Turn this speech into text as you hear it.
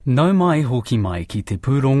Nau mai hoki mai ki te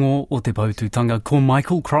pūrongo o te paututanga ko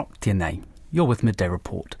Michael Crock tēnei. You're with Midday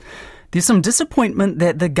Report. There's some disappointment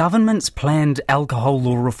that the government's planned alcohol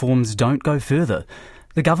law reforms don't go further.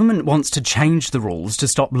 The government wants to change the rules to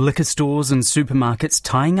stop liquor stores and supermarkets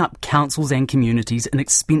tying up councils and communities in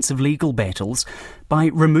expensive legal battles by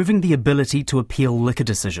removing the ability to appeal liquor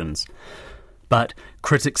decisions. But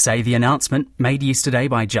critics say the announcement made yesterday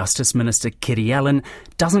by Justice Minister Kiri Allan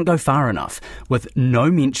doesn't go far enough, with no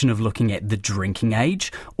mention of looking at the drinking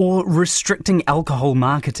age or restricting alcohol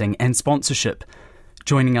marketing and sponsorship.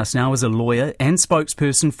 Joining us now is a lawyer and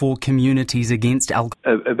spokesperson for Communities Against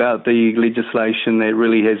Alcohol. About the legislation that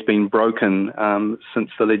really has been broken since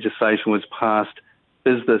the legislation was passed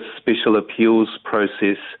is this special appeals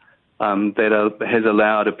process that has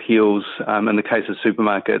allowed appeals, in the case of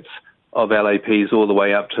supermarkets, of LAPs all the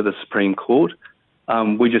way up to the Supreme Court.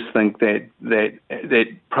 We just think that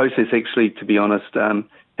process actually, to be honest,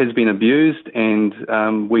 has been abused,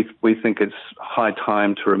 and we think it's high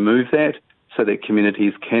time to remove that so that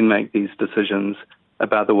communities can make these decisions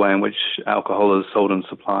about the way in which alcohol is sold and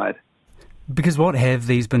supplied. Because what have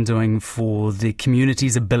these been doing for the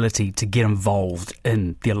community's ability to get involved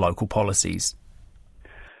in their local policies?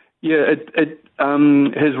 Yeah, it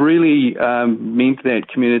has really meant that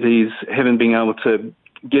communities haven't been able to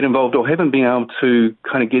get involved or haven't been able to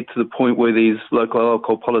kind of get to the point where these local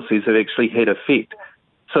alcohol policies have actually had effect.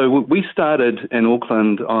 So we started in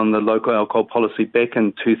Auckland on the local alcohol policy back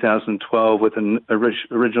in 2012 with an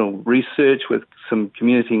original research with some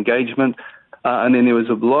community engagement, and then there was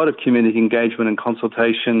a lot of community engagement and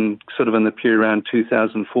consultation sort of in the period around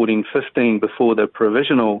 2014-15 before the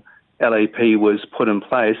provisional LAP was put in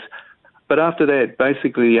place. But after that,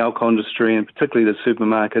 basically the alcohol industry and particularly the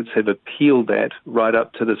supermarkets have appealed that right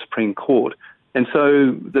up to the Supreme Court. And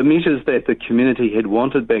so the measures that the community had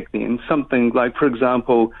wanted back then, something like, for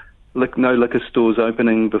example, no liquor stores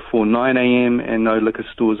opening before 9 a.m. and no liquor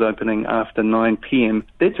stores opening after 9 p.m.,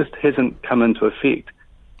 that just hasn't come into effect.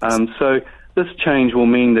 So this change will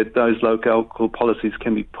mean that those local alcohol policies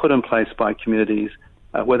can be put in place by communities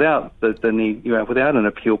without the need, without an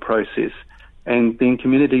appeal process. And then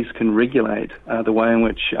communities can regulate the way in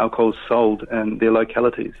which alcohol is sold in their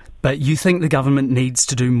localities. But you think the government needs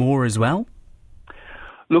to do more as well?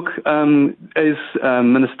 Look, as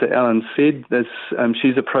Minister Allan said,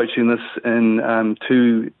 she's approaching this in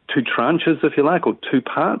two tranches, if you like, or two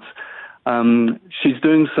parts. She's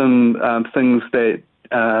doing some things that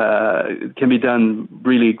can be done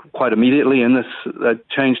really quite immediately, and this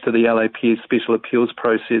change to the LAP special appeals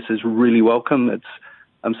process is really welcome. It's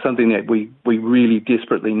something that we really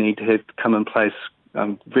desperately need to have come in place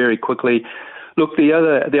very quickly. Look, the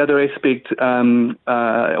other aspect,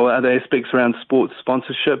 or other aspects around sports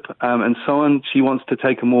sponsorship and so on, she wants to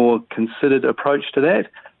take a more considered approach to that.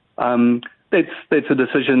 That's a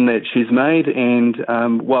decision that she's made, and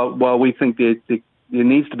while we think there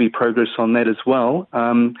needs to be progress on that as well,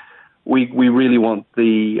 we really want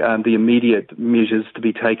the immediate measures to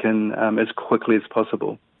be taken as quickly as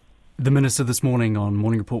possible. The Minister this morning on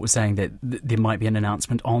Morning Report was saying that there might be an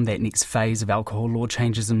announcement on that next phase of alcohol law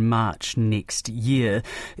changes in March next year.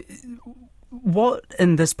 What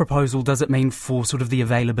in this proposal does it mean for sort of the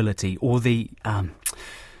availability or the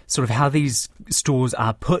sort of how these stores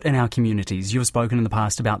are put in our communities? You've spoken in the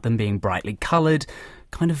past about them being brightly coloured,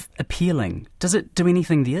 kind of appealing. Does it do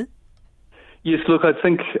anything there? Yes, look, I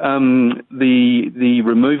think the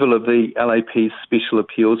removal of the LAP special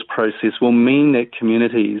appeals process will mean that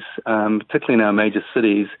communities, particularly in our major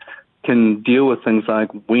cities, can deal with things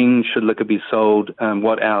like when should liquor be sold,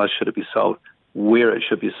 what hours should it be sold, where it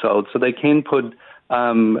should be sold. So they can put,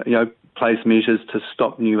 place measures to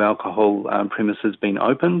stop new alcohol premises being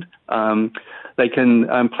opened. They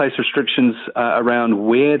can place restrictions around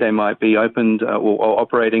where they might be opened or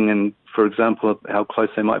operating, and, for example, how close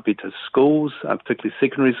they might be to schools, particularly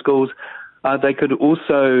secondary schools. They could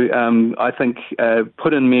also, I think,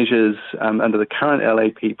 put in measures under the current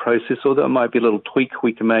LAP process, or there might be a little tweak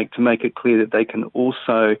we can make to make it clear that they can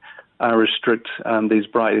also restrict these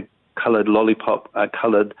bright coloured,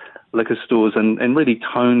 lollipop-coloured liquor stores and really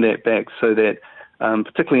tone that back so that,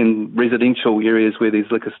 particularly in residential areas where these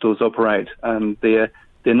liquor stores operate, they're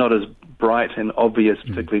not as bright and obvious,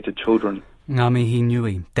 particularly to children. Ngā mihi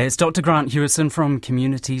nui. That's Dr. Grant Hewison from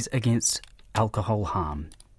Communities Against Alcohol Harm.